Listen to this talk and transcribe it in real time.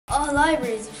Our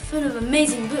library is full of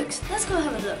amazing books. Let's go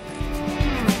have a look.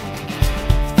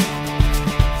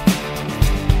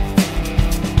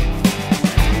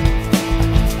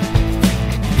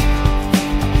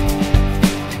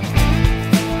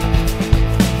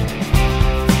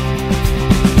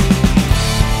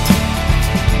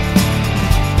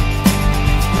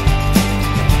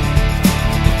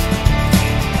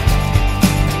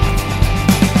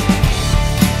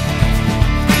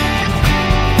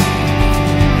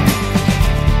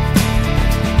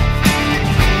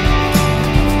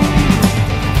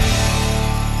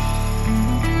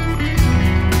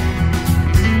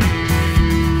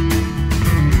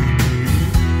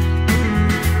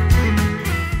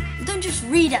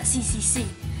 Read at CCC.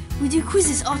 We do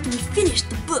quizzes after we finish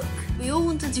the book. We all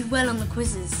want to do well on the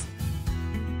quizzes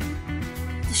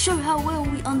to show how well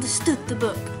we understood the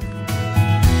book.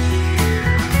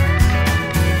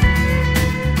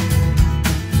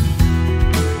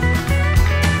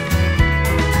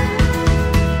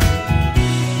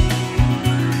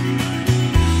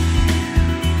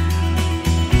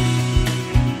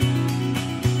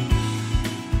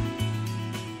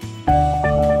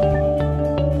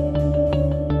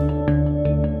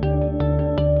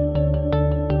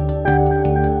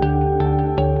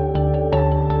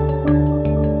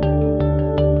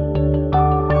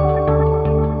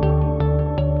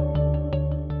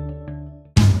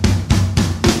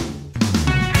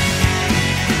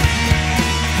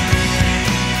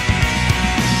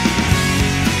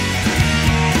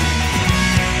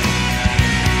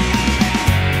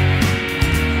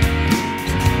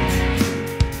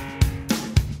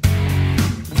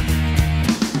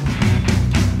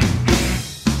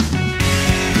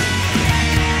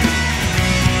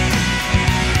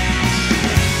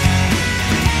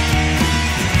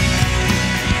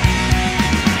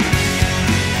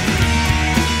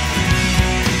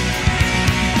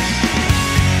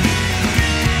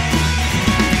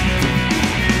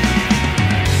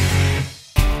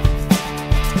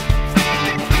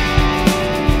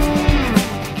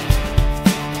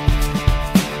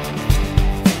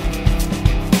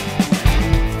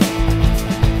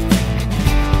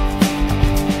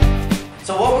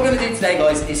 Today,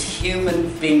 guys, is human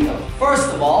bingo.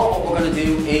 First of all, what we're going to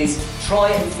do is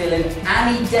try and fill in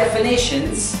any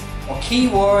definitions or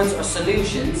keywords or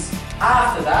solutions.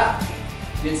 After that,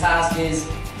 your task is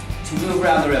to move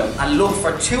around the room and look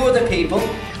for two other people,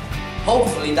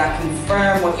 hopefully that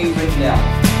confirm what you've written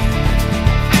down.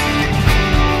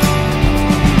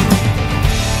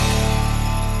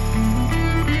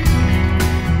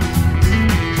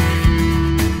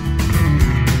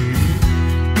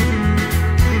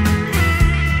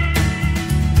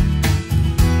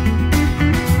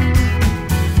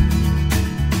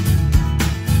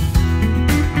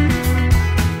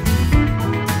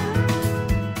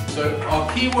 Our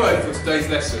key word for today's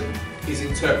lesson is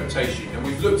interpretation, and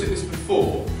we've looked at this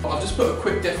before. I've just put a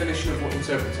quick definition of what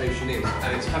interpretation is,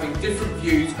 and it's having different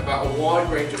views about a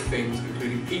wide range of things,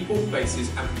 including people,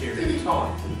 places and period of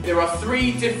time. There are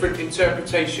three different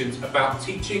interpretations about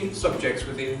teaching subjects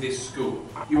within this school.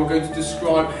 You are going to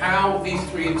describe how these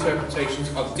three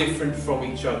interpretations are different from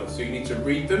each other, so you need to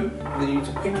read them and then you need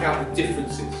to pick out the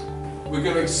differences. We're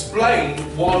going to explain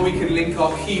why we can link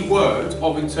our key word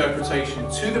of interpretation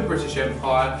to the British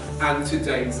Empire and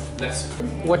today's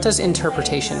lesson. What does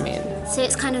interpretation mean? So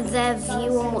it's kind of their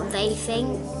view on what they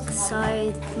think.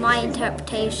 So my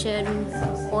interpretation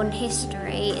on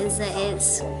history is that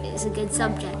it's a good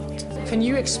subject. Can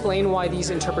you explain why these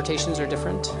interpretations are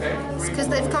different? It's because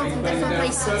they've come from different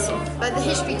places. Like the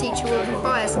history teacher will be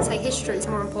biased and say history is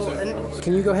more important.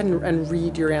 Can you go ahead and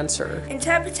read your answer?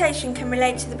 Interpretation can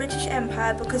relate to the British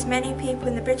Empire because many people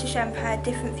in the British Empire had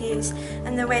different views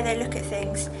and the way they look at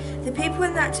things. The people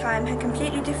in that time had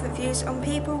completely different views on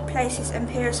people, places and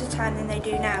periods of time than they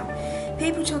do now.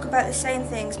 People talk about the same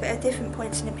things but at different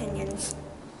points and opinions.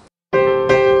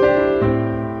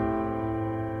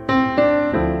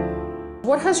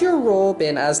 What has your role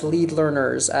been as lead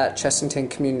learners at Chessington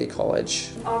Community College?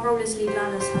 Our role as lead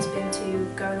learners has been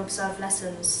to go and observe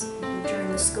lessons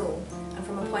during the school, and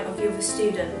from a point of view of a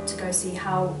student to go see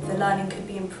how the learning could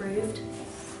be improved,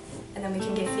 and then we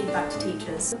can give feedback to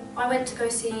teachers. I went to go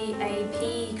see a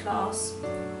PE class.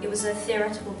 It was a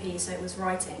theoretical PE, so it was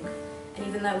writing, and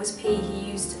even though it was PE,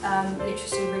 he used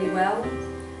literacy really well,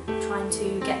 trying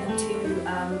to get them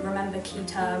to remember key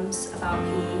terms about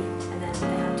PE, and then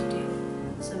they had to do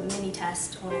some mini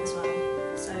test on it as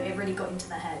well, so it really got into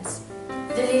their heads.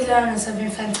 The lead learners have been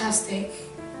fantastic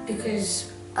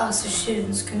because us as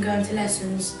students can go into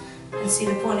lessons and see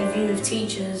the point of view of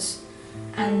teachers,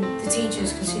 and the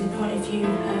teachers can see the point of view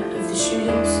of the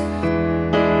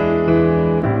students.